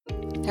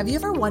Have you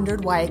ever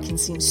wondered why it can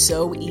seem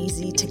so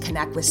easy to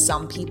connect with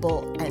some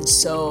people and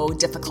so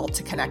difficult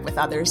to connect with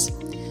others?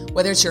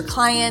 Whether it's your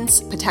clients,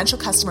 potential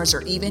customers,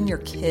 or even your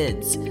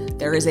kids,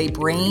 there is a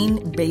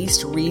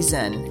brain-based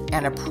reason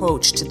and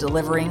approach to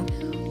delivering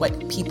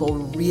what people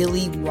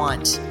really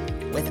want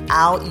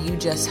without you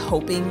just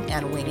hoping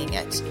and winging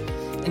it.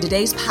 In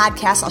today's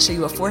podcast, I'll show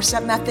you a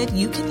 4-step method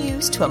you can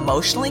use to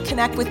emotionally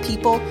connect with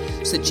people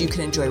so that you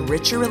can enjoy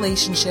richer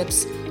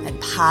relationships and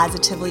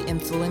positively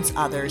influence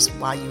others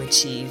while you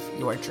achieve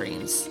your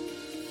dreams.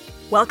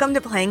 Welcome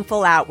to Playing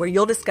Full Out, where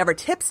you'll discover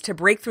tips to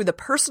break through the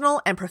personal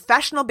and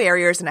professional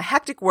barriers in a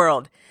hectic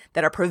world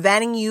that are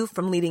preventing you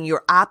from leading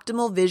your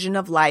optimal vision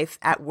of life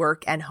at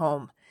work and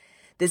home.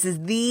 This is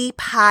the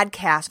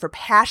podcast for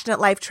passionate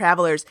life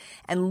travelers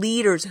and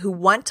leaders who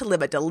want to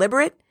live a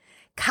deliberate,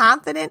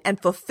 confident, and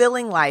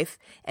fulfilling life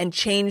and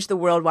change the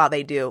world while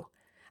they do.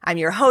 I'm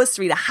your host,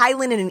 Rita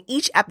Hyland, and in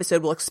each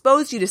episode we'll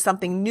expose you to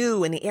something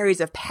new in the areas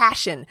of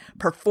passion,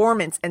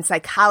 performance, and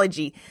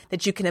psychology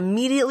that you can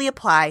immediately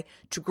apply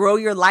to grow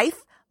your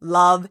life,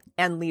 love,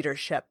 and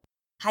leadership.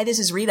 Hi, this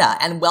is Rita,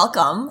 and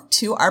welcome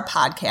to our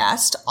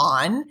podcast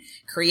on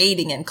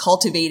creating and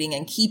cultivating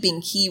and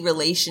keeping key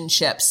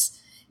relationships.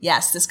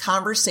 Yes, this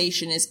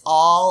conversation is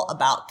all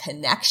about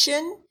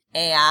connection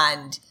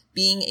and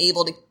being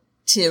able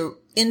to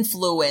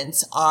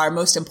influence our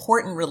most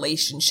important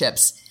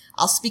relationships.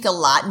 I'll speak a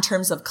lot in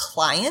terms of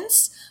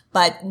clients,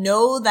 but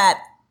know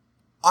that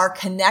our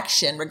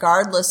connection,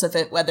 regardless of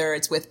it, whether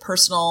it's with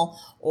personal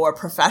or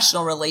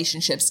professional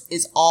relationships,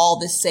 is all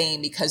the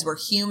same because we're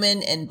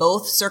human in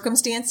both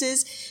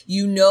circumstances.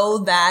 You know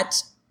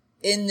that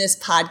in this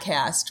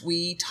podcast,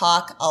 we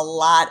talk a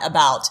lot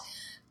about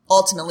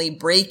ultimately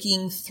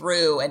breaking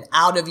through and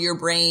out of your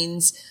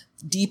brain's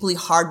deeply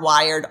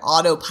hardwired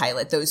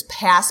autopilot, those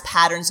past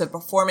patterns of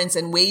performance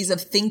and ways of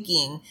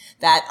thinking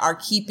that are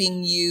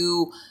keeping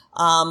you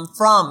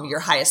from your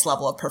highest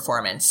level of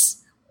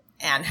performance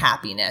and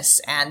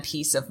happiness and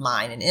peace of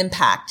mind and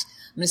impact.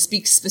 I'm going to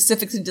speak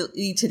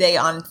specifically today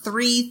on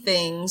 3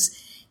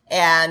 things.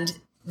 And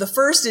the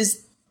first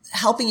is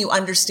helping you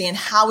understand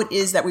how it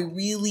is that we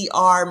really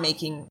are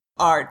making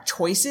our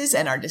choices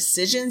and our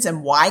decisions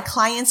and why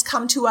clients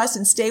come to us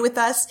and stay with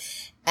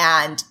us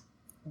and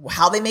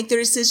how they make their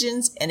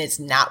decisions, and it's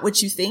not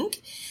what you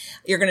think.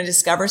 You're going to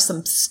discover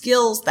some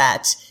skills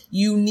that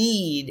you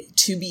need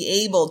to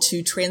be able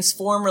to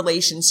transform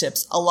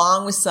relationships,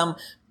 along with some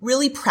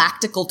really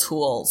practical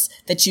tools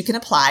that you can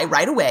apply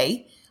right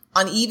away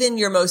on even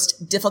your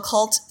most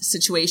difficult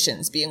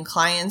situations, be in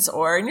clients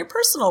or in your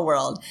personal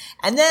world.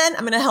 And then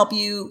I'm going to help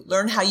you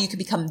learn how you can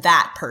become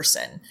that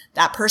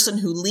person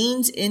who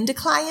leans into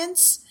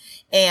clients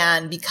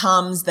and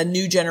becomes the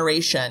new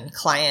generation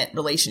client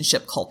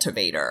relationship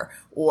cultivator,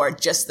 or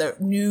just the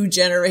new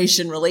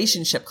generation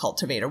relationship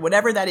cultivator,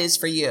 whatever that is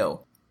for you.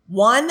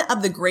 One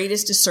of the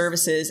greatest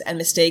disservices and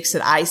mistakes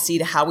that I see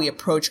to how we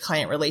approach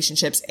client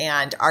relationships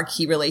and our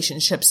key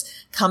relationships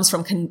comes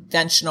from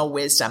conventional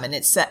wisdom. And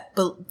it's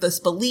this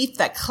belief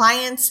that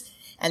clients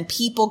and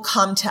people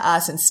come to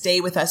us and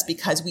stay with us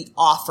because we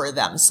offer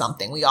them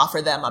something. We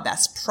offer them a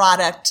best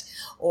product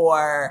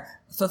or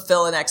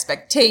fulfill an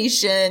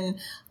expectation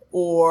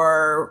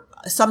or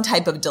some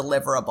type of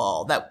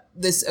deliverable, that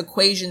this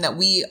equation that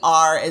we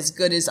are as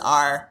good as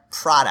our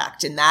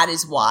product. And that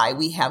is why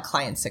we have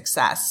client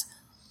success.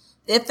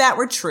 If that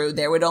were true,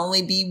 there would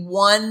only be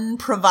one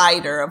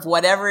provider of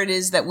whatever it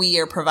is that we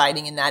are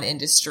providing in that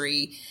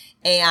industry.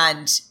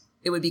 And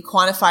it would be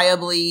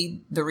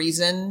quantifiably the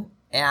reason,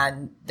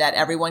 and that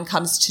everyone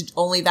comes to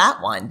only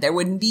that one. There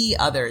wouldn't be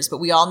others, but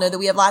we all know that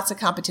we have lots of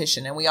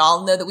competition, and we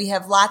all know that we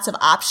have lots of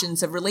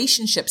options of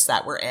relationships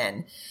that we're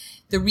in.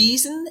 The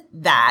reason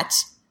that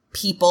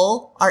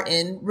people are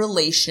in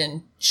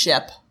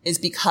relationship is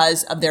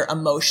because of their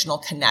emotional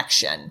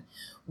connection.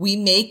 We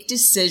make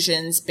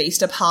decisions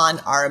based upon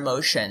our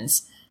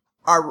emotions.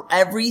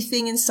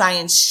 Everything in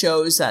science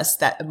shows us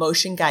that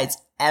emotion guides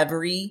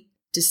every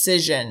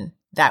decision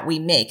that we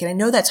make. And I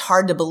know that's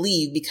hard to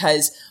believe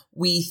because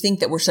we think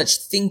that we're such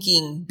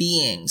thinking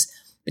beings.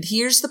 But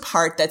here's the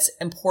part that's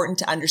important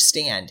to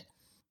understand.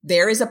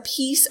 There is a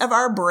piece of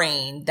our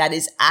brain that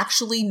is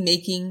actually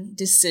making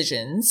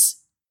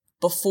decisions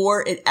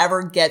before it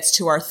ever gets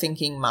to our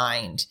thinking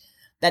mind.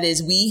 That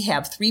is, we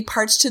have 3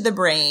 parts to the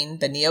brain: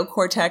 the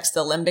neocortex,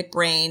 the limbic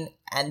brain,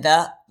 and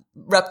the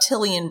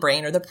reptilian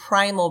brain, or the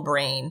primal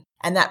brain.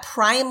 And that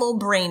primal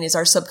brain is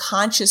our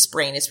subconscious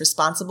brain. It's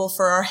responsible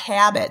for our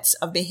habits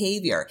of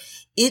behavior.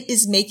 It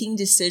is making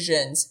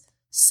decisions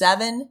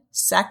 7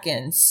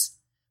 seconds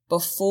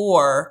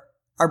before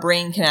our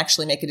brain can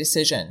actually make a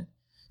decision.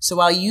 So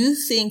while you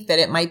think that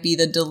it might be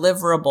the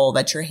deliverable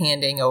that you're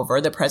handing over,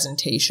 the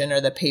presentation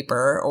or the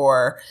paper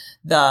or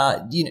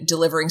the,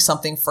 delivering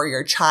something for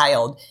your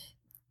child,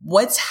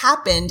 what's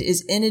happened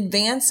is in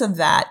advance of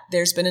that,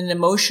 there's been an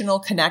emotional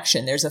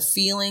connection. There's a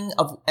feeling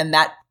of, and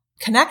that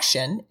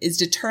connection is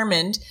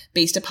determined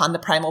based upon the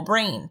primal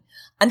brain.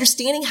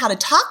 Understanding how to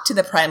talk to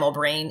the primal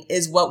brain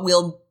is what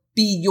will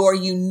be your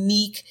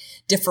unique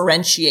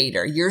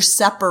differentiator, your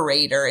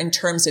separator in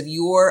terms of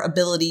your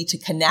ability to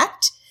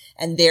connect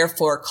and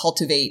therefore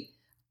cultivate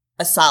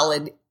a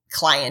solid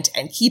client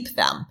and keep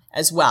them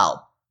as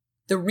well.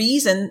 The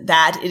reason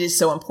that it is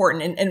so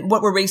important, and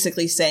what we're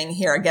basically saying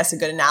here, I guess a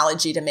good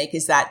analogy to make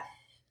is that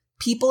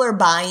people are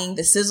buying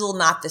the sizzle,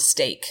 not the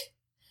steak.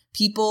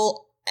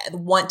 People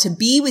want to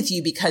be with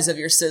you because of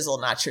your sizzle,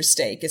 not your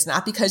steak. It's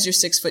not because you're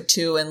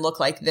 6'2" and look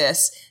like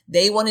this.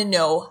 They want to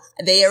know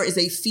there is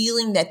a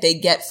feeling that they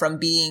get from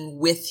being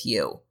with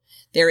you.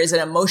 There is an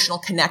emotional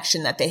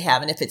connection that they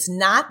have. And if it's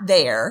not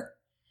there,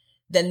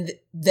 then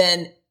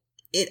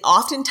it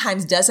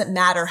oftentimes doesn't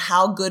matter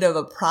how good of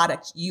a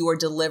product you are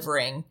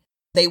delivering.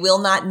 They will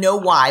not know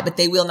why, but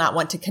they will not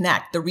want to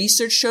connect. The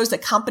research shows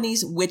that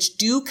companies which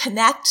do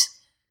connect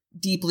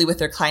deeply with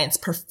their clients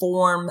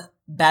perform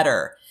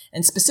better.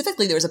 And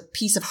specifically, there was a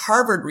piece of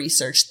Harvard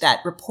research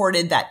that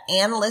reported that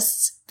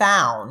analysts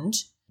found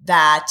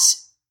that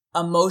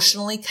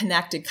emotionally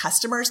connected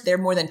customers, they're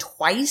more than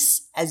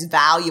twice as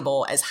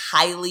valuable as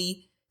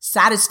highly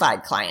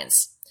satisfied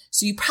clients.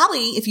 So you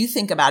probably, if you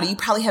think about it, you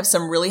probably have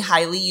some really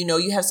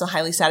you have some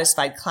highly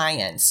satisfied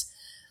clients.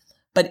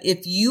 But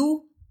if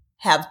you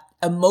have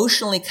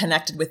emotionally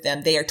connected with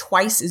them, they are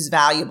twice as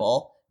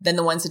valuable than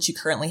the ones that you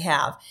currently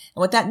have.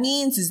 And what that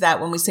means is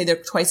that when we say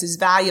they're twice as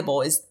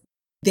valuable is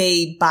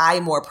they buy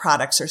more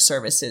products or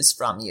services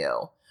from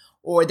you,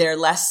 or they're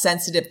less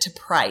sensitive to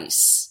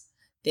price.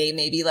 They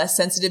may be less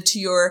sensitive to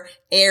your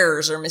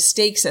errors or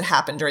mistakes that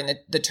happen during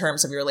the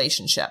terms of your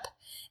relationship.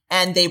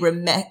 And they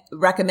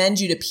recommend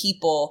you to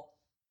people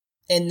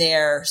in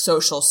their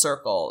social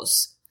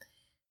circles.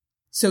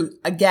 So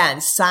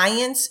again,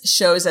 science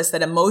shows us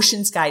that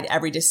emotions guide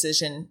every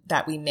decision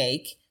that we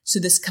make. So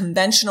this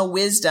conventional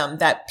wisdom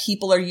that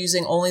people are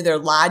using only their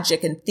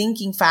logic and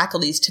thinking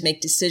faculties to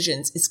make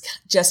decisions is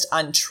just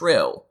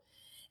untrue.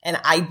 And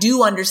I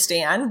do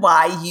understand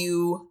why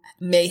you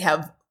may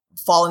have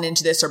fallen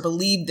into this or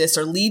believed this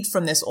or lead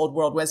from this old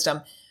world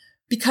wisdom,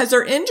 because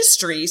our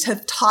industries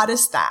have taught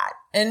us that.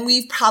 And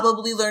we've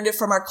probably learned it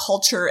from our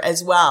culture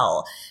as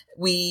well.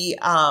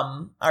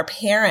 Our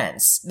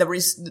parents, but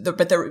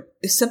the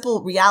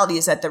simple reality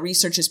is that the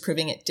research is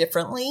proving it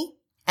differently,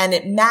 and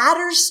it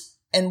matters.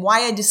 And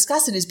why I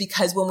discuss it is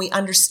because when we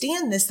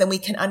understand this, then we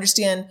can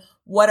understand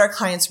what our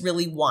clients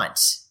really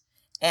want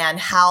and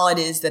how it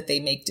is that they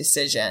make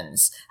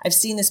decisions. I've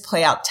seen this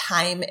play out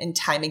time and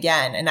time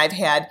again. And I've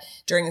had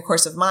during the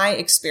course of my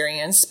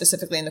experience,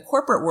 specifically in the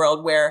corporate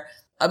world, where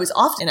I was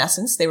often, in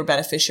essence, they were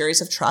beneficiaries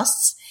of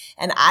trusts,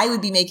 and I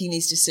would be making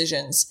these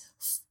decisions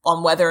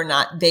on whether or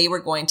not they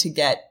were going to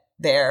get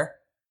their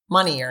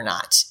money or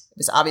not. It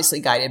was obviously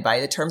guided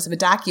by the terms of a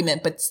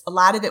document, but a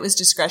lot of it was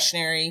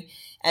discretionary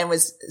and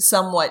was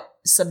somewhat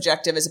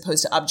subjective as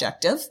opposed to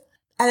objective.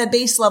 At a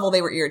base level,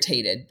 they were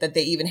irritated that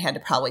they even had to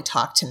probably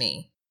talk to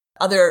me.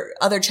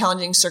 Other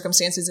challenging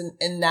circumstances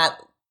in that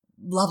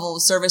level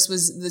of service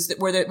was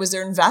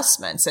their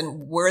investments,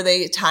 and were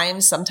they at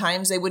times,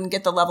 sometimes they wouldn't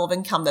get the level of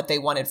income that they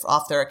wanted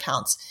off their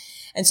accounts.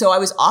 And so I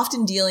was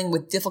often dealing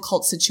with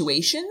difficult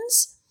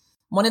situations.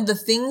 One of the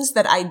things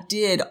that I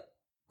did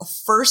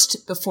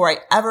first, before I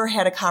ever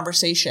had a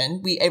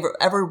conversation, we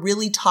ever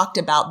really talked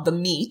about the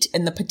meat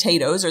and the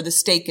potatoes, or the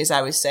steak, as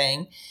I was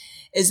saying,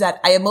 is that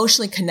I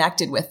emotionally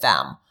connected with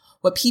them.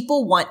 What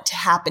people want to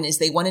happen is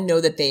they want to know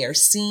that they are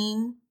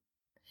seen,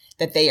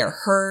 that they are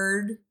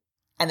heard,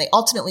 and they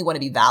ultimately want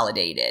to be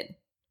validated.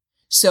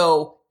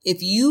 So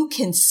if you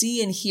can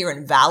see and hear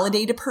and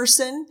validate a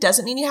person,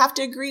 doesn't mean you have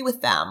to agree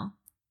with them,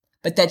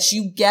 but that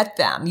you get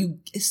them, you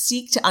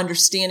seek to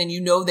understand and you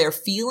know their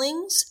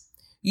feelings,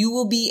 you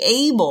will be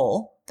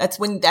able,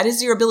 that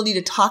is your ability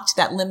to talk to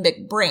that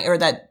limbic brain or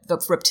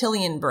the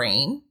reptilian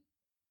brain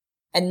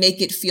and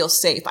make it feel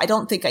safe. I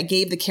don't think I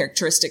gave the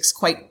characteristics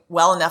quite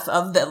well enough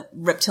of the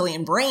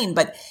reptilian brain,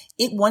 but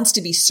it wants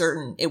to be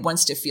certain. It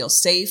wants to feel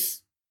safe.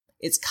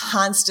 It's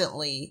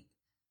constantly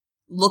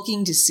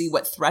looking to see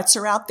what threats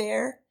are out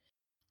there.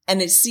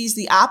 And it sees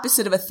the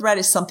opposite of a threat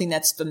as something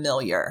that's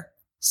familiar,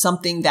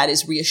 something that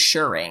is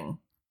reassuring,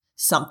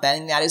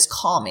 something that is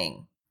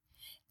calming.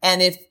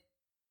 And if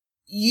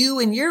you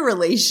in your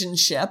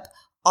relationship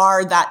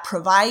are that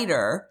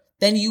provider,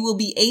 then you will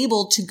be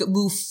able to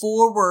move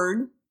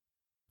forward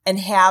and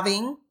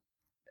having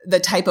the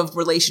type of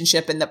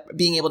relationship and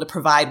being able to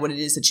provide what it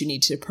is that you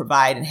need to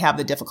provide and have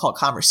the difficult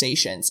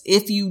conversations.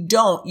 If you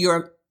don't,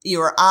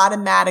 you're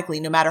automatically,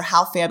 no matter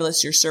how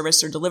fabulous your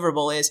service or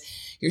deliverable is,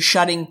 you're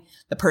shutting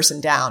the person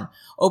down.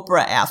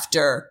 Oprah,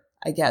 after,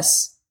 I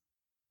guess,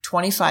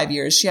 25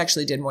 years, she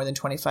actually did more than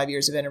 25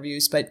 years of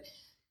interviews, but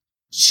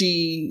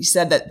she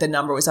said that the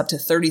number was up to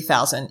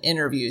 30,000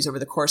 interviews over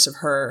the course of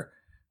her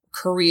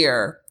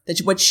career. That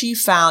what she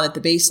found at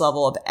the base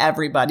level of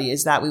everybody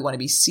is that we want to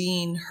be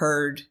seen,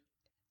 heard,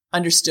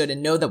 understood,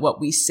 and know that what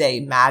we say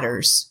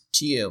matters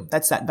to you.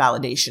 That's that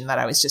validation that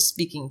I was just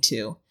speaking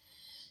to.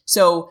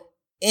 So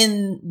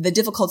in the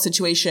difficult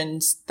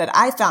situations that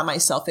I found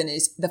myself in,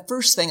 is the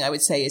first thing I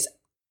would say is,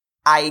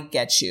 I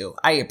get you.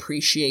 I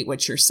appreciate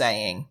what you're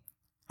saying.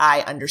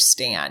 I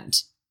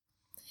understand.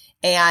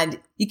 And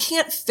you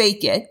can't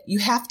fake it. You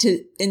have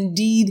to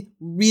indeed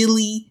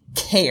really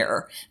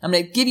care. I'm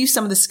going to give you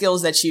some of the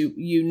skills that you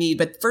need.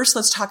 But first,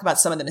 let's talk about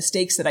some of the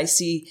mistakes that I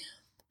see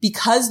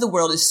because the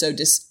world is so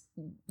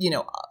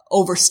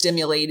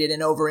overstimulated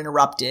and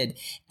over-interrupted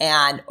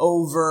and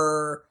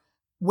overwhelmed.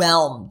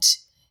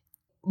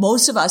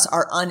 Most of us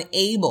are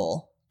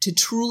unable to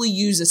truly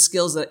use the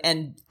skills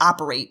and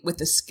operate with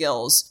the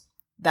skills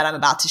that I'm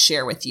about to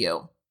share with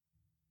you.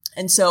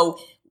 And so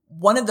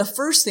one of the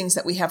first things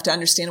that we have to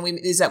understand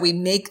is that we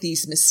make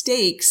these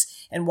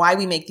mistakes, and why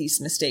we make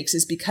these mistakes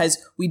is because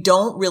we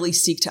don't really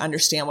seek to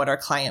understand what our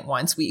client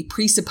wants. We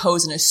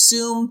presuppose and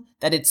assume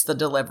that it's the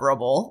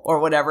deliverable or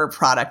whatever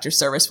product or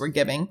service we're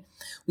giving.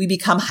 We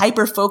become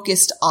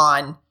hyper-focused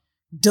on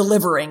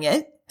delivering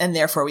it, and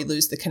therefore we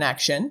lose the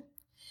connection.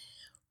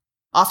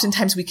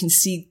 Oftentimes we can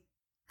see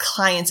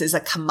clients as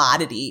a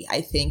commodity. I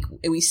think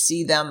we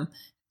see them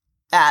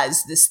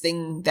as this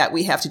thing that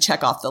we have to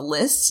check off the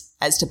list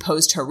as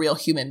opposed to real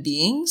human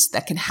beings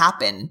that can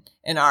happen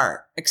in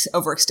our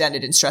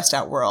overextended and stressed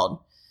out world.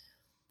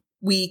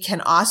 We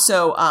can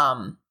also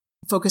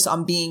focus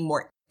on being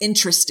more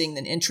interesting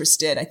than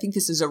interested. I think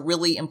this is a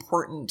really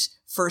important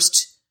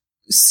first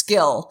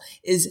skill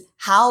is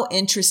how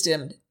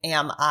interested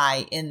am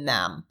I in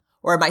them?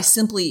 Or am I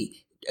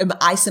simply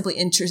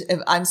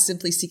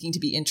seeking to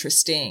be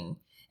interesting?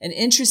 And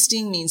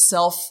interesting means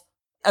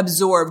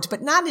self-absorbed,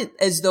 but not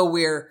as though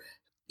we're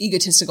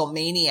egotistical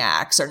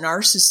maniacs or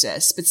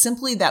narcissists, but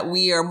simply that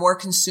we are more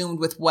consumed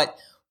with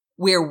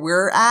where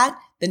we're at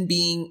than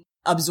being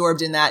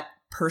absorbed in that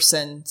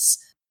person's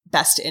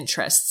best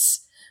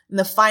interests. And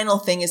the final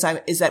thing is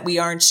that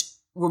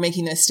we're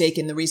making a mistake,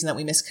 and the reason that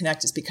we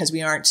misconnect is because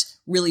we aren't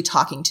really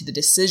talking to the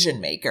decision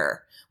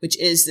maker, which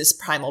is this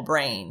primal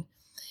brain.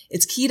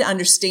 It's key to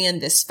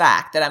understand this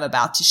fact that I'm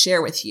about to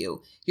share with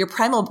you. Your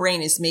primal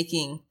brain is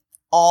making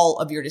all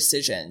of your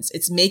decisions.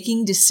 It's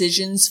making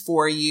decisions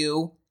for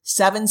you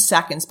 7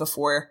 seconds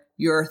before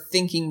your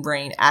thinking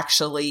brain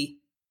actually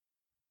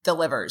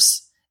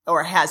delivers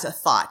or has a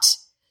thought.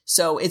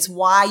 So it's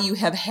why you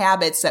have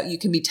habits that you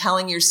can be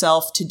telling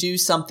yourself to do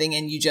something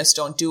and you just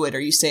don't do it.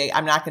 Or you say,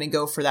 I'm not going to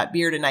go for that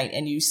beer tonight.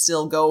 And you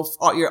still go,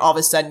 all of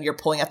a sudden you're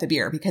pulling out the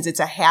beer because it's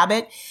a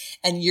habit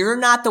and you're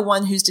not the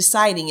one who's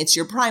deciding. It's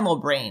your primal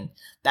brain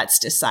that's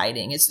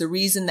deciding. It's the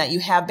reason that you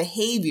have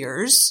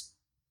behaviors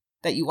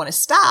that you want to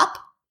stop,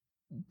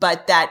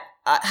 but that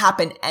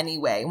happen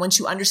anyway. Once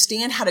you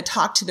understand how to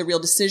talk to the real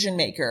decision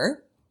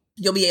maker,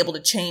 you'll be able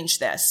to change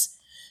this.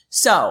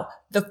 So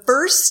the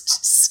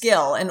first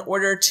skill in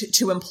order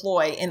to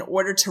employ, in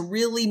order to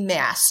really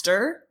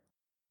master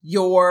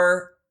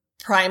your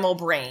primal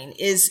brain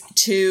is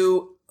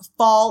to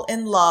fall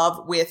in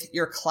love with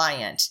your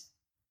client.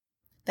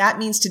 That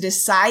means to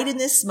decide in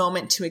this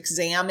moment to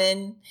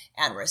examine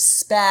and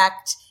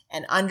respect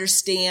and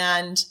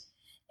understand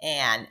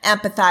and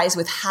empathize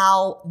with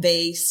how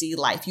they see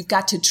life. You've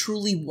got to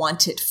truly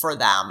want it for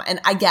them. And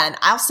again,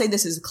 I'll say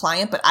this as a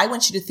client, but I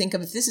want you to think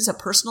of if this is a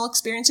personal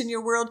experience in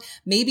your world,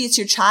 maybe it's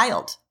your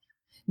child.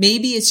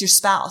 Maybe it's your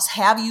spouse.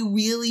 Have you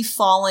really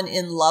fallen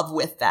in love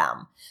with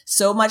them?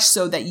 So much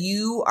so that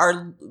you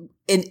are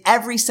in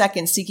every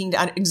second seeking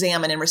to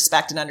examine and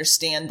respect and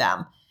understand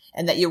them,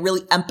 and that you're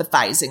really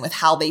empathizing with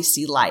how they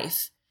see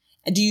life.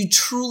 And do you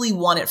truly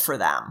want it for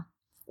them?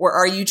 Or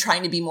are you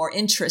trying to be more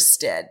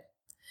interested?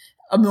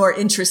 More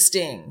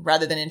interesting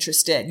rather than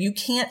interested. You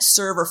can't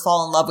serve or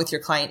fall in love with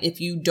your client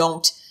if you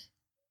don't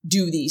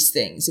do these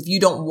things, if you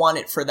don't want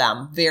it for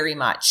them very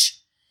much.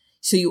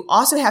 So you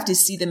also have to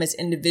see them as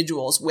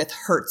individuals with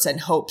hurts and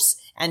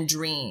hopes and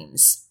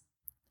dreams,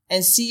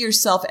 and see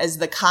yourself as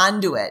the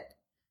conduit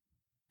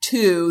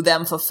to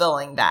them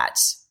fulfilling that.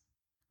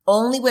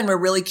 Only when we're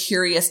really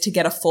curious to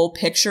get a full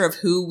picture of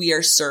who we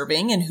are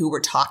serving and who we're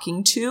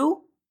talking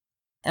to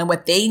and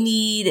what they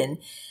need and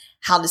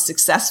how to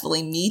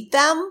successfully meet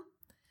them,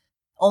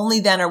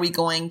 only then are we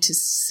going to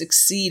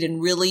succeed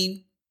in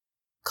really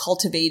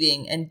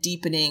cultivating and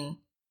deepening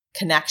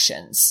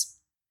connections.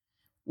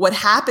 What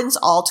happens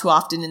all too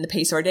often in the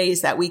pace of our day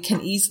is that we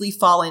can easily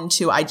fall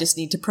into, I just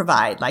need to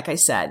provide, like I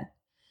said.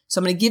 So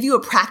I'm going to give you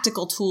a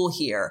practical tool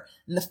here.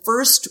 And the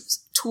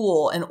first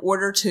tool in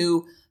order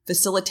to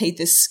facilitate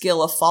this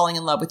skill of falling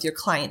in love with your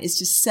client is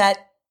to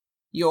set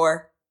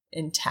your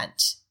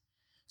intent.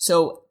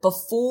 So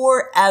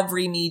before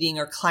every meeting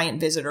or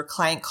client visit or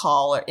client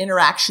call or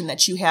interaction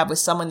that you have with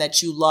someone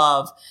that you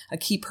love, a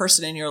key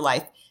person in your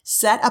life,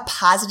 set a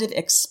positive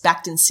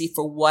expectancy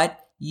for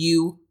what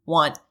you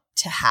want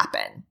to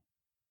happen.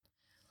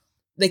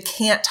 They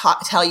can't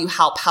tell you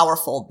how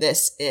powerful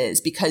this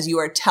is because you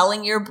are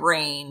telling your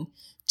brain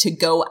to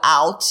go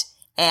out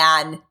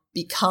and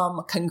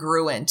become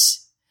congruent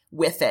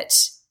with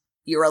it.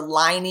 You're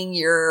aligning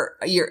your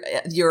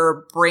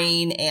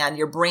brain, and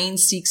your brain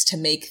seeks to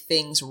make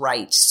things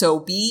right. So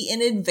be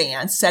in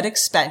advance, set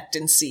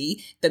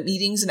expectancy. The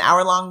meeting's an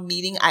hour-long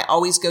meeting. I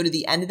always go to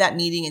the end of that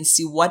meeting and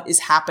see what is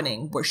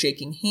happening. We're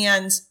shaking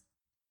hands.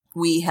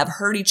 We have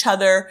heard each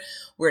other.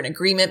 We're in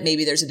agreement.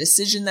 Maybe there's a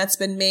decision that's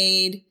been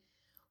made.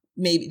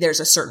 maybe there's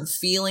a certain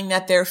feeling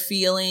that they're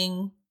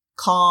feeling,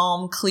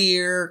 calm,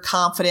 clear,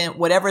 confident,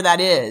 whatever that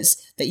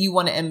is that you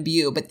want to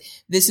imbue. But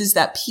this is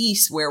that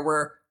piece where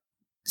we're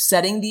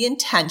setting the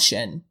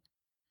intention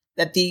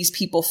that these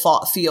people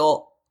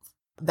feel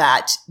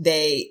that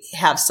they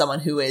have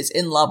someone who is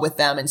in love with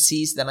them and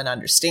sees them and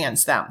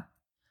understands them.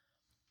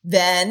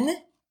 Then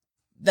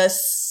the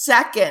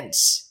second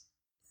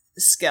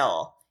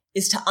skill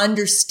is to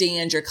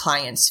understand your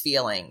client's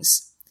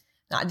feelings.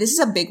 Now, this is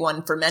a big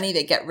one for many.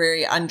 They get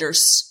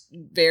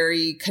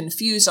very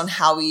confused on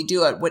how we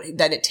do it,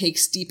 that it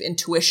takes deep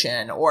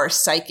intuition or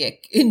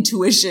psychic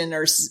intuition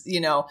or,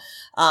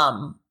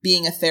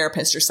 being a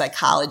therapist or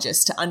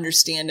psychologist to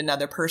understand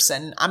another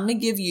person. I'm going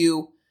to give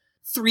you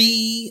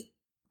 3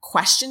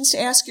 questions to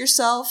ask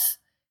yourself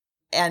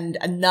and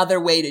another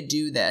way to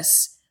do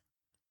this.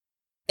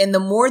 And the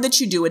more that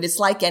you do it, it's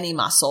like any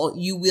muscle,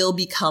 you will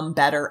become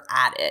better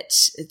at it.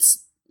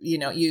 It's,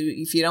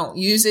 if you don't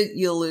use it,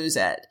 you'll lose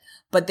it.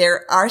 But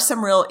there are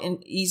some real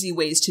easy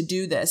ways to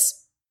do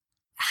this.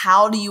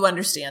 How do you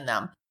understand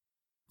them?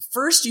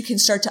 First, you can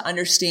start to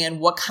understand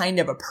what kind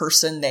of a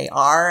person they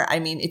are. I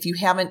mean, if you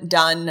haven't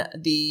done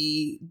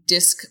the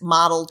DISC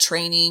model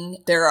training,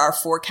 there are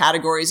 4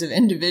 categories of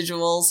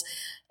individuals.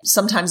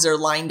 Sometimes they're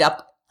lined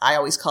up. I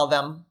always call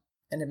them,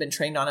 and have been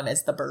trained on them,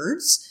 as the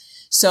birds.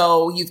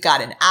 So you've got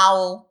an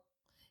owl,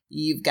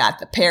 you've got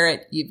the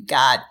parrot, you've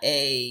got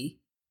a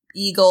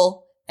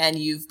eagle, and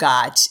you've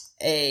got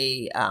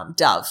a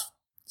dove.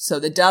 So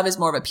the dove is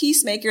more of a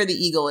peacemaker. The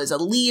eagle is a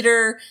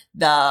leader.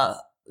 The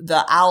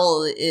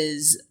owl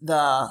is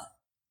the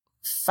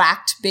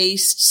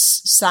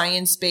fact-based,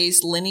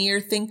 science-based, linear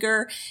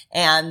thinker.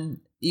 And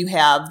you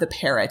have the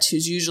parrot,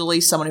 who's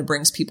usually someone who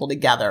brings people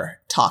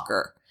together,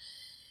 talker.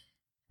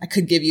 I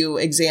could give you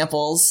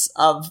examples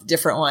of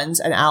different ones.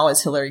 An owl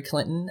is Hillary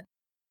Clinton.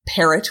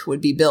 Parrot would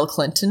be Bill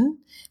Clinton.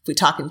 If we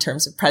talk in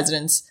terms of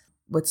presidents,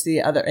 what's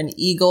the other? An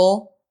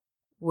eagle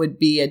would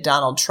be a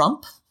Donald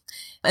Trump.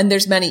 And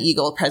there's many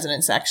eagle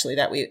presidents actually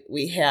that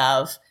we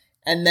have.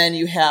 And then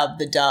you have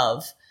the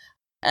dove.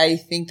 I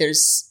think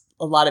there's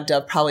a lot of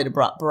dove probably to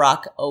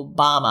Barack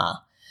Obama.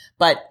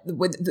 But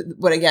with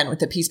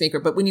the peacemaker.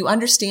 But when you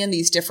understand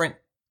these different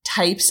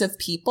types of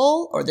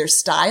people or their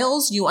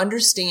styles, you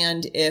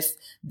understand if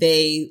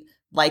they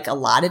like a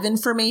lot of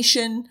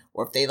information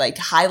or if they like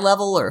high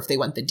level or if they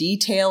want the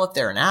detail, if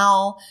they're an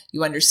owl.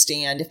 You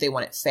understand if they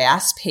want it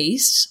fast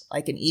paced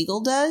like an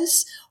eagle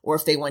does, or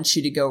if they want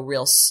you to go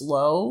real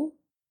slow.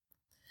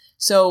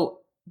 So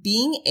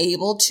being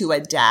able to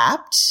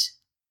adapt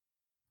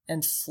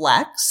and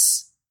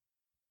flex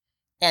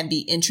and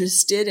be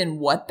interested in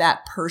what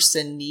that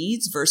person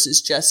needs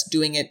versus just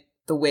doing it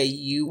the way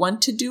you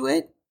want to do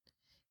it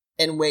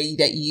and way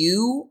that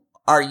you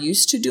are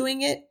used to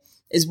doing it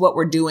is what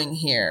we're doing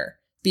here.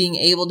 Being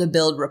able to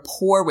build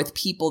rapport with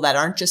people that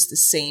aren't just the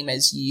same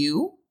as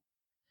you,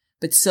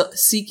 but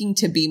seeking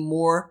to be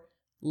more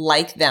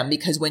like them.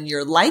 Because when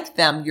you're like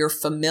them, you're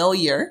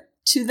familiar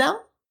to them.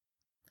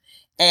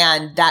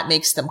 And that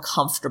makes them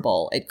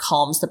comfortable. It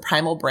calms the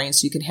primal brain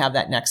so you can have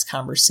that next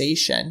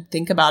conversation.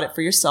 Think about it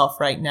for yourself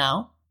right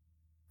now.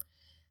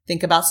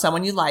 Think about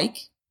someone you like.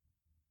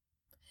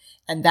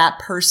 And that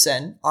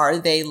person, are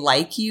they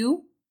like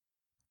you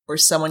or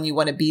someone you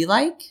want to be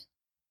like?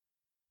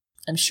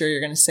 I'm sure you're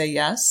going to say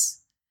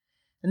yes.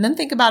 And then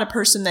think about a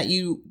person that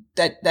you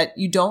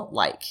don't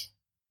like.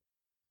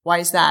 Why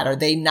is that? Are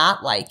they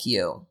not like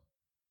you?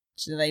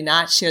 Do they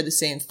not share the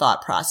same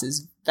thought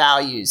process,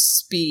 values,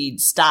 speed,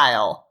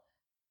 style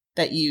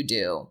that you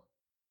do?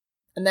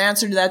 And the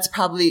answer to that's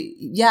probably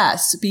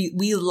yes.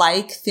 We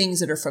like things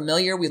that are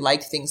familiar. We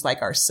like things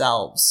like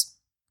ourselves.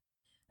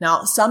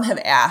 Now, some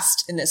have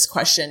asked in this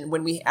question,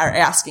 when we are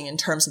asking in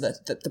terms of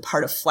the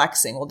part of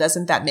flexing, well,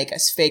 doesn't that make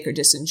us fake or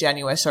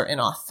disingenuous or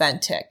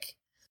inauthentic?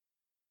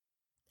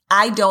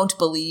 I don't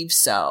believe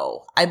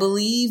so. I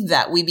believe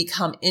that we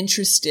become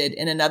interested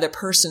in another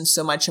person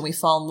so much and we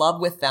fall in love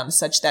with them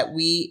such that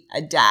we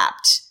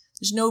adapt.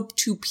 There's no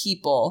 2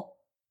 people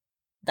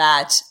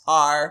that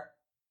are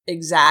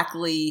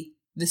exactly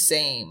the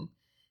same.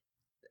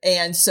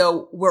 And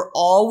so we're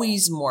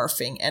always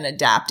morphing and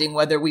adapting,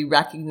 whether we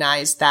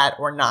recognize that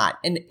or not.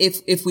 And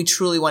if we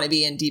truly want to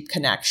be in deep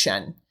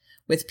connection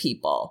with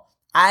people,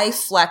 I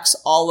flex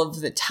all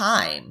of the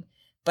time,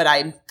 but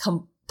I'm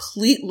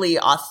completely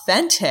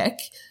authentic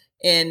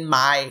in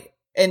my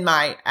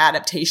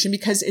adaptation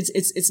because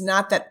it's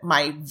not that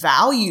my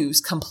values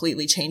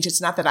completely change.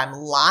 It's not that I'm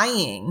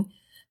lying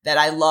that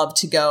I love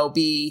to go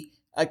be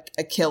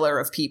a killer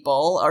of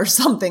people or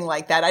something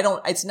like that.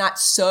 It's not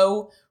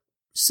so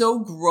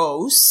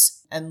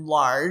gross and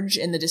large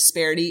in the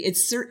disparity.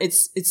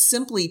 It's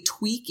simply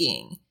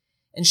tweaking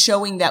and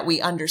showing that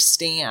we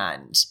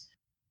understand.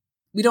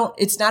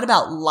 It's not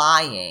about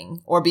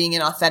lying or being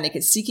inauthentic.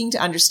 It's seeking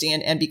to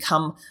understand and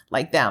become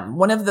like them.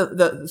 One of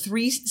the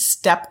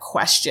 3-step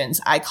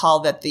questions, I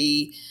call that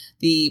the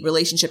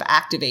relationship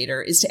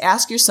activator, is to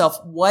ask yourself,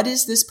 what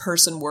is this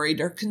person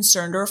worried or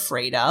concerned or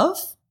afraid of?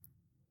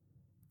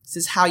 This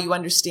is how you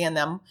understand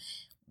them.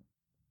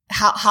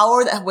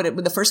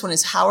 the first one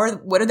is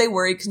what are they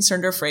worried,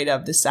 concerned, or afraid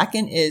of? The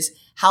second is,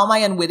 how am I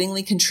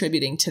unwittingly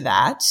contributing to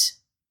that?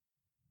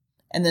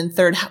 And then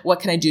third, what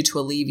can I do to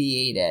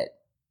alleviate it?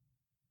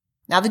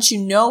 Now that you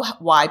know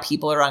why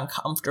people are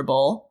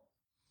uncomfortable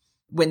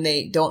when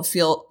they don't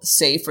feel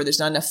safe, or there's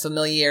not enough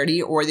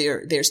familiarity, or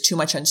there's too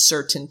much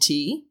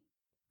uncertainty,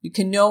 you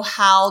can know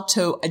how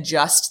to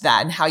adjust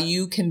that and how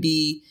you can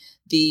be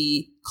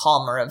the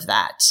calmer of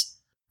that.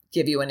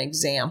 Give you an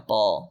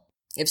example.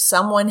 If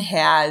someone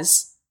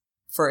has,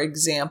 for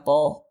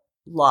example,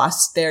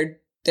 lost their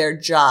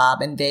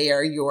job and they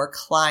are your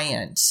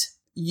client,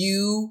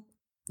 you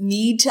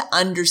need to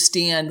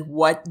understand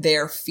what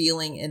they're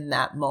feeling in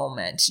that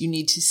moment.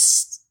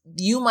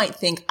 You might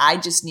think, I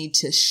just need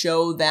to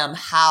show them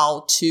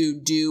how to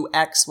do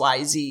X,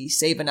 Y, Z,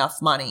 save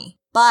enough money.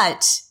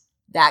 But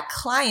that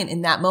client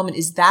in that moment,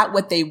 is that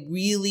what they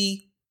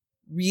really,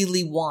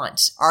 really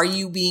want? Are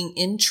you being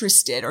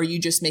interested? Or are you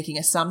just making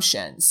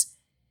assumptions?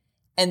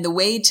 And the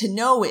way to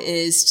know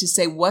is to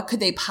say, what could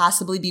they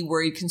possibly be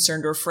worried,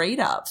 concerned, or afraid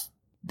of?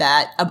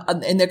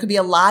 And there could be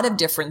a lot of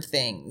different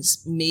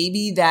things.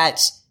 Maybe that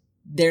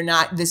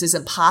this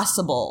isn't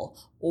possible,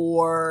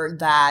 or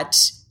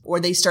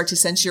they start to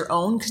sense your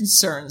own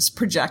concerns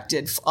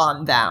projected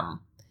on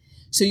them.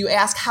 So you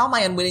ask, how am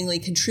I unwittingly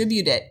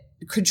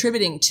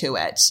contributing to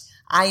it?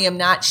 I'm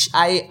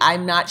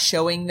not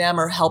showing them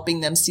or helping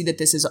them see that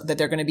that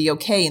they're going to be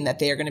okay, and that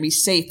they are going to be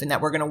safe, and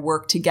that we're going to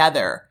work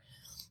together.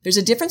 There's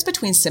a difference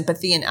between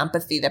sympathy and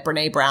empathy that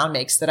Brene Brown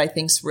makes that I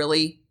think is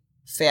really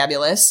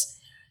fabulous.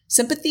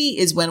 Sympathy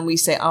is when we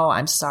say, oh,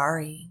 I'm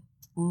sorry.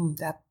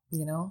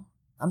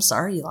 I'm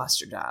sorry you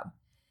lost your job.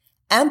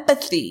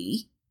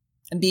 Empathy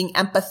and being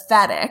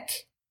empathetic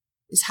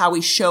is how we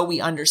show we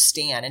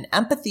understand. And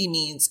empathy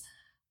means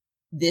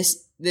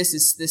this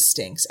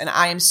stinks, and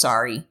I am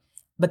sorry,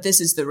 but this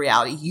is the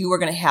reality. You are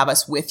going to have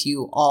us with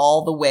you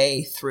all the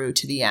way through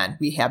to the end.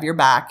 We have your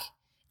back,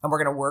 and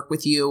we're going to work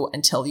with you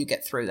until you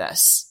get through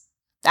this.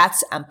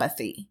 That's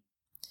empathy.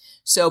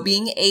 So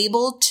being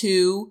able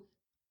to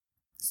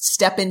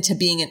step into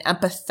being an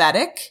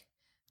empathetic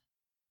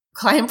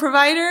client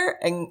provider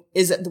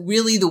is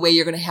really the way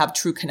you're going to have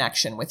true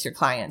connection with your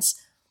clients.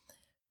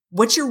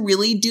 What you're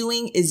really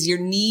doing is you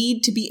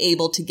need to be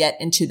able to get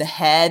into the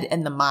head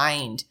and the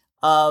mind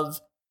of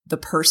the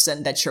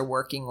person that you're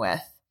working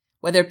with,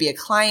 whether it be a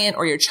client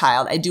or your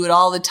child. I do it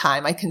all the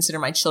time. I consider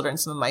my children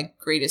some of my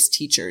greatest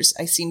teachers.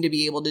 I seem to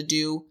be able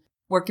to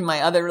work in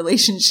my other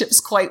relationships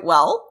quite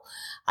well,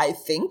 I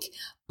think.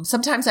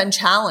 Sometimes I'm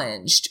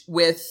challenged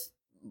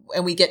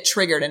and we get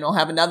triggered, and we'll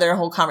have another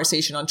whole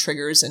conversation on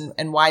triggers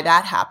and why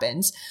that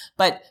happens.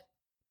 But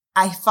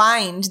I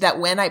find that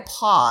when I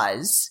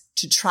pause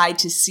to try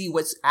to see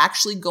what's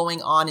actually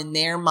going on in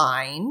their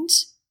mind,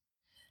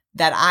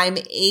 that I'm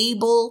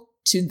able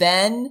to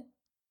then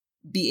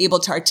be able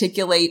to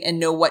articulate and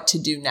know what to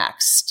do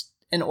next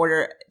in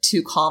order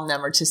to calm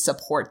them or to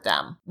support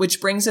them. Which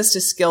brings us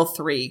to skill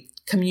 3,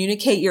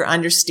 communicate your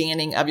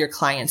understanding of your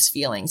client's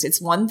feelings.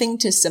 It's one thing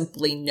to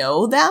simply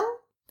know them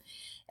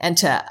and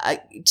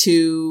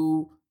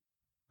to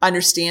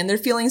understand their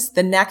feelings.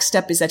 The next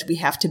step is that we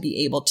have to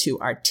be able to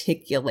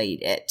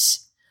articulate it.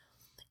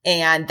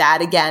 And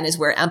that, again, is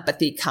where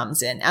empathy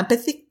comes in.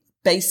 Empathy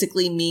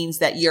basically means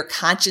that you're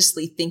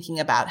consciously thinking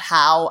about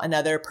how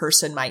another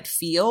person might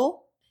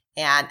feel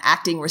and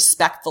acting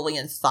respectfully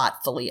and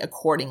thoughtfully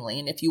accordingly.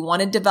 And if you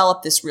want to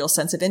develop this real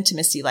sense of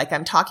intimacy, like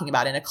I'm talking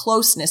about, in a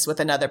closeness with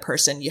another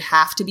person, you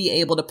have to be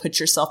able to put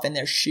yourself in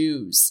their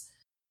shoes.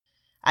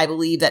 I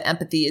believe that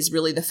empathy is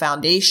really the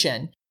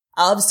foundation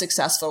of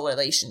successful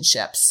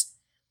relationships.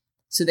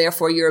 So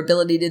therefore, your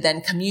ability to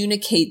then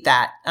communicate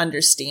that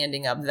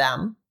understanding of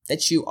them,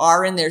 that you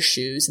are in their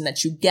shoes and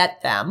that you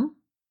get them,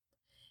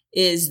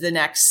 is the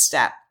next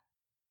step.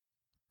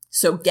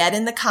 So get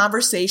in the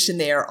conversation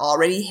they are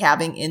already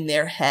having in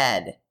their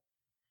head.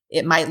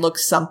 It might look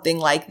something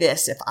like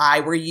this. If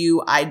I were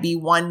you, I'd be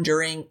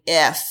wondering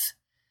if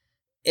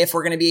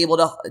we're going to be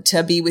able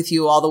to be with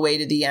you all the way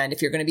to the end,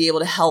 if you're going to be able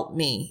to help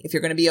me, if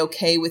you're going to be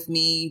okay with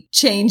me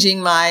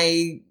changing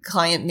my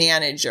client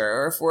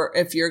manager, or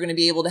if you're going to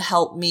be able to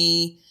help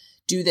me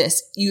do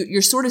this.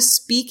 You're sort of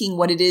speaking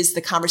what it is,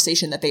 the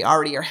conversation that they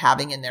already are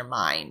having in their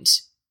mind.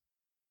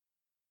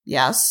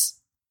 Yes?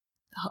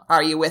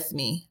 Are you with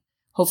me?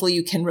 Hopefully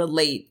you can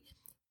relate.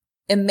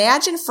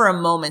 Imagine for a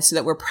moment, so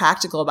that we're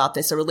practical about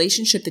this, a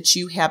relationship that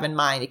you have in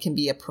mind. It can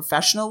be a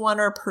professional one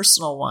or a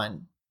personal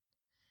one.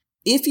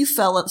 If you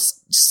fell in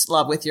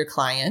love with your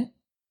client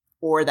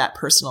or that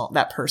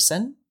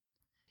person,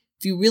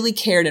 if you really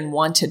cared and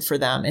wanted for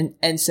them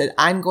and said,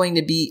 I'm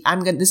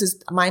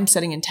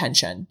setting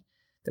intention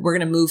that we're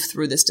going to move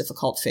through this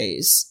difficult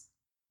phase.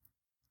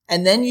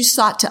 And then you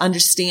sought to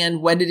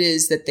understand what it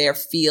is that they're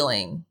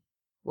feeling.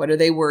 What are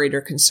they worried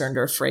or concerned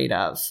or afraid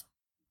of?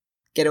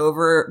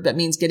 That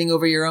means getting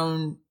over your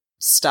own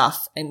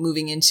stuff and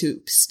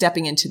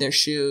stepping into their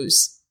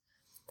shoes.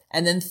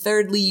 And then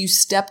thirdly, you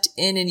stepped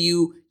in and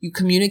you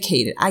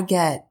communicated. I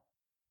get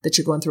that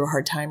you're going through a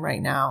hard time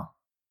right now,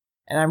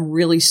 and I'm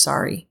really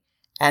sorry.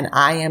 And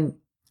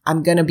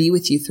I'm going to be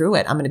with you through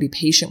it. I'm going to be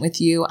patient with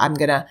you.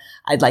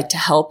 I'd like to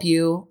help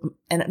you.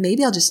 And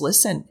maybe I'll just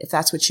listen if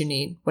that's what you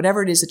need,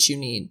 whatever it is that you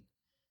need.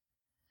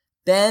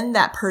 Then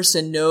that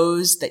person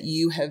knows that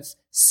you have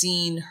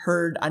seen,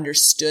 heard,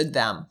 understood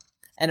them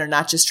and are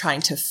not just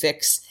trying to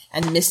fix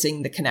and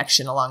missing the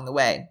connection along the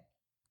way.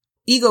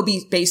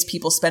 Ego-based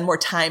people spend more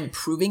time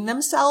proving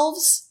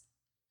themselves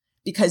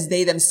because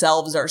they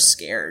themselves are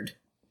scared.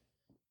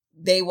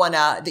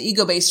 The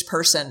ego-based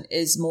person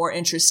is more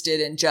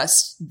interested in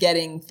just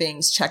getting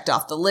things checked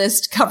off the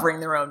list, covering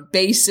their own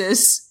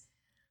bases.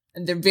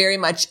 And they're very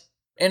much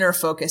inner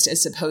focused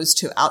as opposed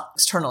to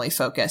externally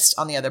focused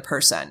on the other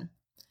person.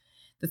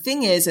 The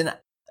thing is, and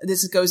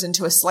this goes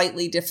into a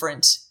slightly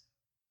different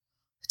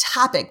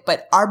topic,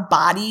 but our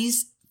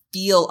bodies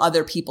feel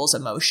other people's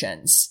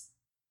emotions.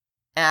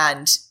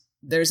 And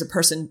there's a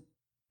person,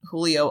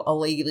 Julio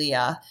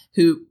Allegria,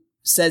 who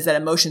says that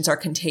emotions are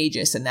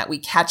contagious and that we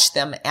catch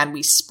them and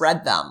we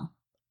spread them.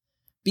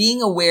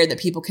 Being aware that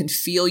people can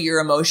feel your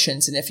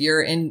emotions, and if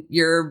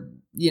you're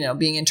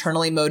being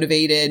internally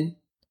motivated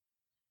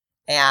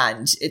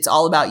and it's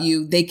all about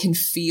you, they can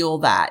feel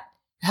that.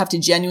 You have to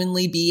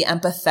genuinely be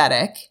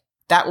empathetic.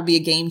 That will be a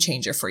game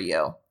changer for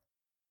you.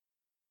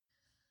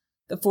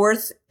 The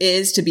fourth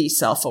is to be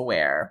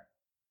self-aware.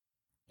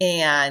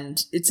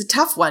 And it's a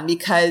tough one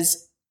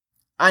because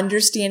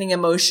understanding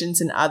emotions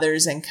in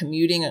others and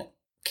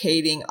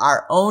communicating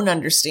our own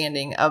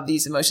understanding of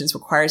these emotions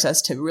requires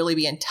us to really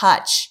be in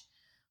touch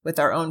with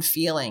our own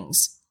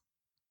feelings.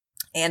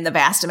 And the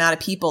vast amount of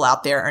people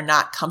out there are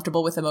not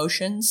comfortable with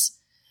emotions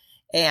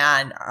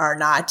and are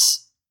not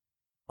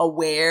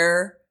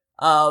aware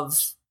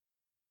of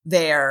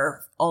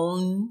their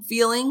own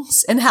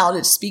feelings and how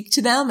to speak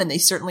to them. And they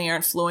certainly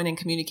aren't fluent in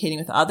communicating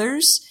with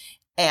others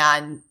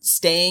and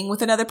staying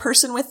with another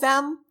person with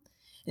them.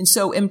 And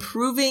so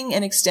improving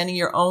and extending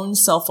your own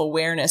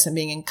self-awareness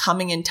and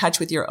coming in touch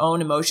with your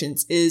own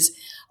emotions is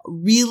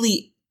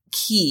really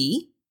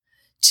key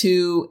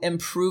to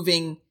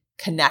improving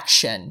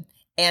connection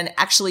and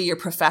actually your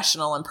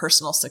professional and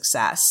personal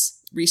success.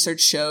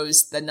 Research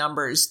shows the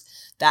numbers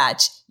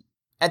that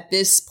at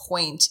this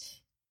point,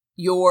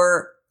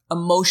 your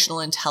emotional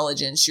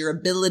intelligence, your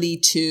ability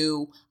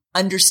to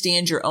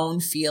understand your own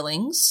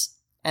feelings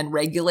and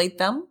regulate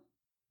them,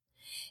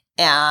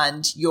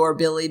 and your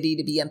ability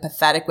to be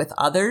empathetic with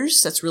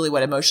others, that's really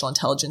what emotional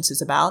intelligence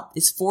is about,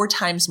 is 4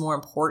 times more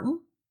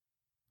important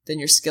than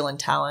your skill and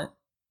talent.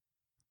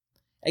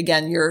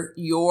 Again,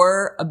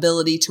 your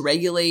ability to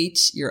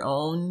regulate your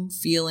own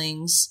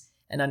feelings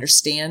and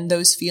understand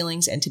those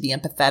feelings and to be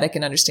empathetic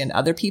and understand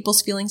other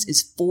people's feelings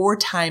is 4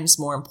 times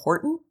more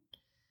important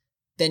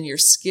than your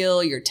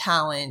skill, your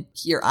talent,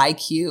 your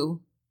IQ.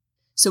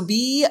 So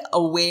be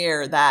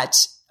aware that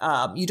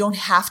you don't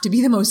have to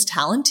be the most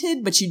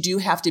talented, but you do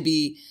have to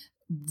be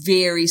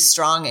very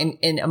strong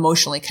and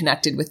emotionally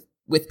connected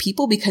with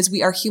people because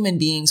we are human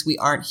beings. We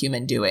aren't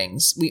human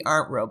doings. We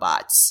aren't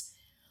robots.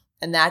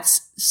 And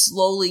that's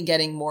slowly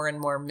getting more and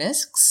more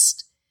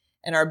mixed.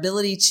 And our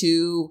ability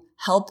to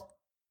help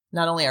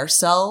not only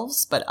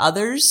ourselves, but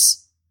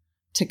others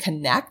to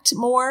connect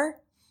more,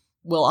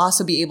 we'll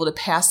also be able to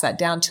pass that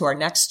down to our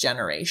next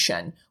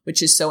generation,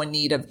 which is so in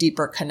need of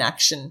deeper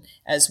connection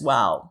as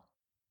well.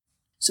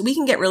 So we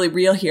can get really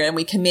real here and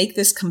we can make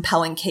this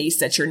compelling case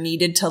that you're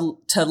needed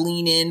to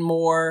lean in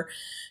more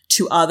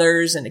to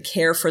others and to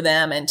care for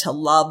them and to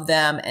love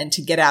them and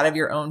to get out of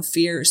your own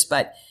fears.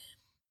 But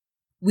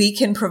we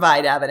can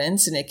provide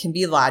evidence and it can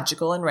be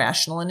logical and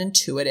rational and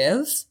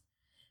intuitive.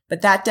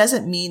 But that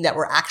doesn't mean that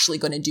we're actually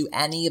going to do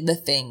any of the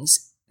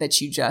things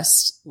that you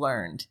just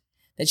learned.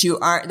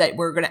 That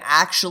we're going to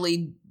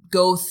actually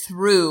go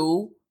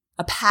through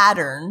a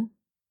pattern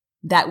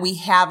that we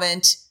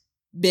haven't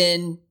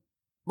been,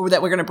 or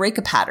that we're going to break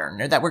a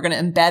pattern, or that we're going to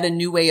embed a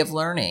new way of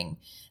learning,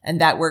 and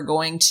that we're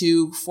going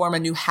to form a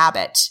new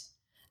habit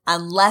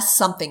unless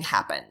something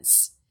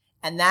happens.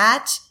 And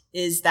that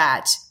is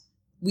that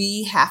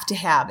we have to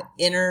have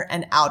inner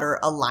and outer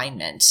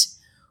alignment.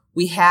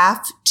 We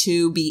have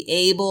to be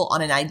able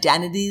on an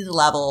identity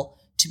level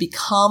to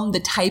become the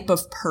type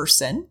of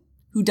person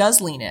who does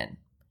lean in,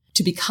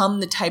 to become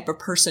the type of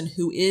person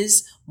who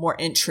is more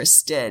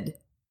interested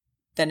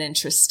than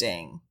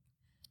interesting.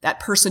 That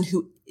person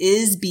who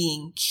is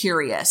being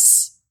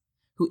curious,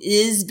 who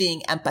is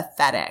being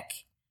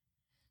empathetic.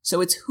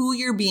 So it's who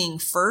you're being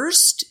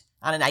first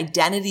on an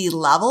identity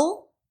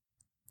level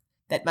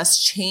that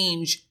must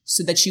change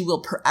so that you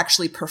will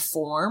actually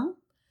perform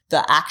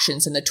the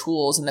actions and the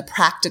tools and the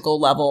practical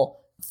level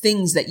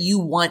things that you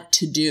want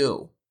to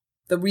do.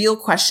 The real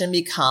question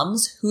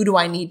becomes, who do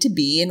I need to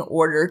be in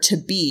order to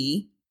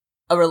be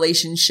a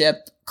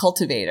relationship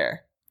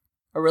cultivator,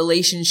 a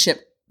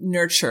relationship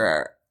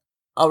nurturer,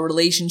 a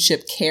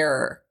relationship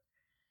carer?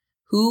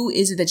 Who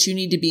is it that you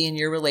need to be in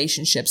your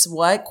relationships?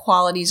 What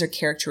qualities or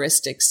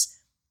characteristics,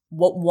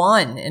 what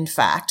one, in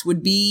fact,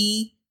 would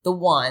be the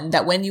one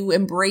that when you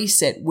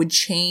embrace it would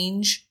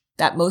change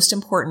that most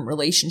important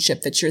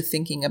relationship that you're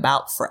thinking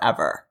about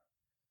forever?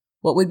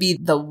 What would be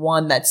the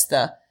one that's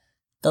the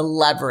the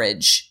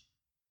leverage,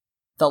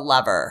 the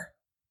lever?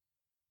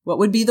 What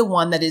would be the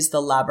one that is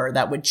the lever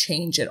that would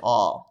change it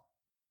all?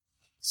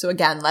 So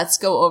again, let's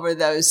go over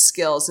those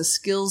skills, the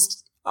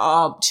skills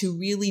to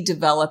really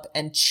develop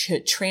and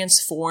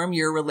transform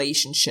your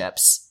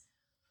relationships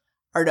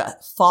are to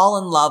fall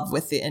in love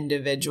with the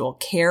individual,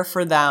 care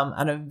for them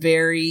on a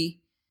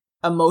very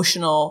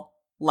emotional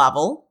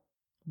level,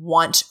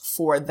 want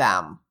for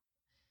them.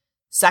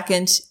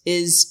 Second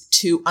is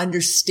to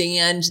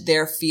understand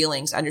their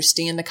feelings,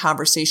 understand the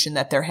conversation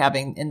that they're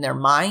having in their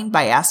mind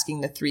by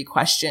asking the 3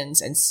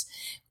 questions. And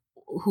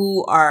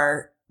who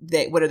are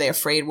they? What are they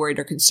afraid, worried,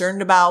 or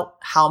concerned about?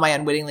 How am I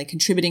unwittingly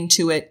contributing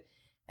to it?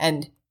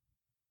 And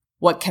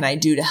what can I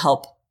do to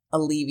help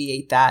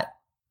alleviate that?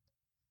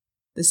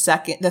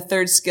 The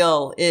third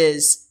skill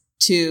is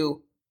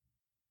to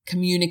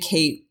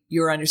communicate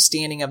your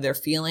understanding of their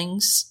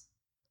feelings.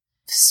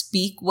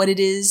 Speak what it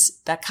is,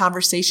 that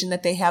conversation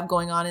that they have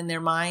going on in their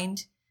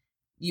mind.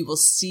 You will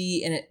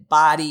see in it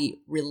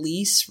body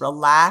release,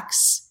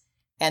 relax,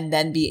 and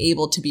then be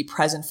able to be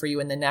present for you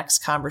in the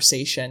next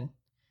conversation.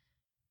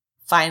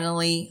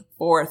 Finally,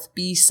 fourth,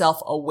 be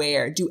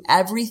self-aware. Do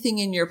everything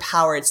in your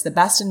power. It's the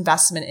best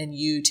investment in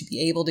you to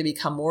be able to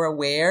become more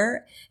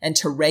aware and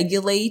to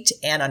regulate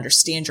and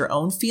understand your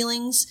own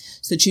feelings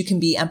so that you can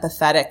be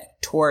empathetic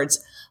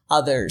towards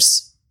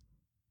others.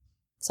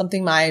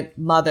 Something my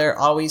mother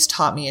always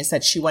taught me is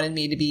that she wanted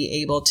me to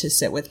be able to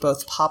sit with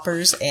both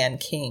paupers and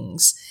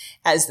kings,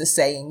 as the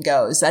saying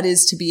goes. That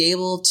is, to be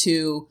able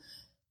to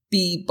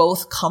be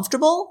both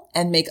comfortable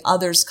and make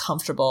others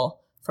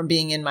comfortable from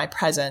being in my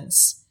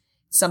presence.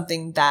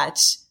 Something that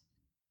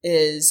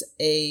is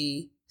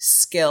a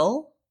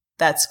skill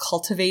that's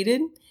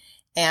cultivated,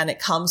 and it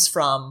comes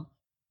from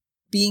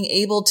being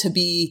able to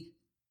be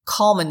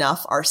calm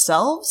enough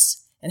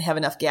ourselves and have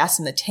enough gas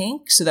in the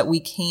tank so that we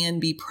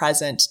can be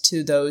present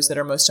to those that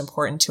are most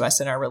important to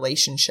us in our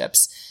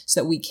relationships,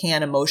 so that we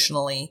can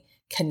emotionally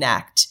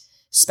connect,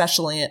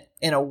 especially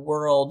in a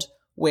world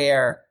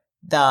where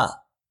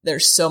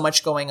there's so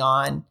much going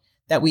on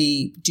that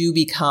we do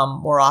become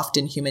more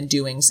often human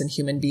doings than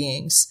human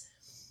beings.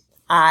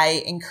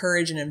 I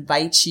encourage and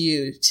invite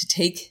you to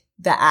take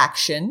the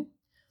action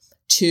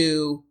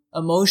to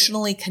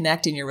emotionally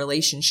connect in your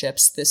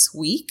relationships this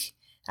week.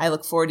 I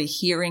look forward to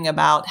hearing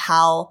about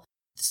how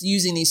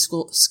using these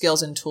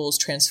skills and tools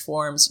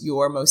transforms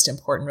your most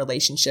important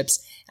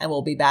relationships. And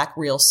we'll be back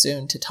real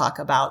soon to talk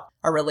about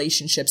our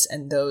relationships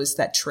and those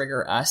that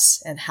trigger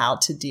us and how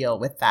to deal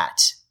with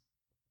that.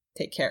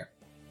 Take care.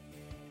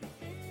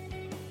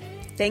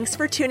 Thanks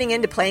for tuning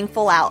in to Playing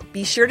Full Out.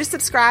 Be sure to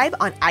subscribe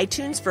on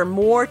iTunes for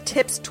more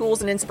tips,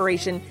 tools, and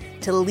inspiration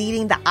to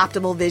leading the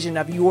optimal vision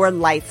of your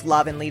life,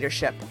 love, and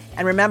leadership.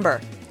 And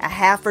remember, a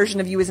half version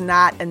of you is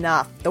not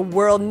enough. The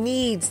world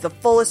needs the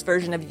fullest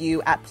version of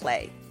you at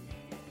play.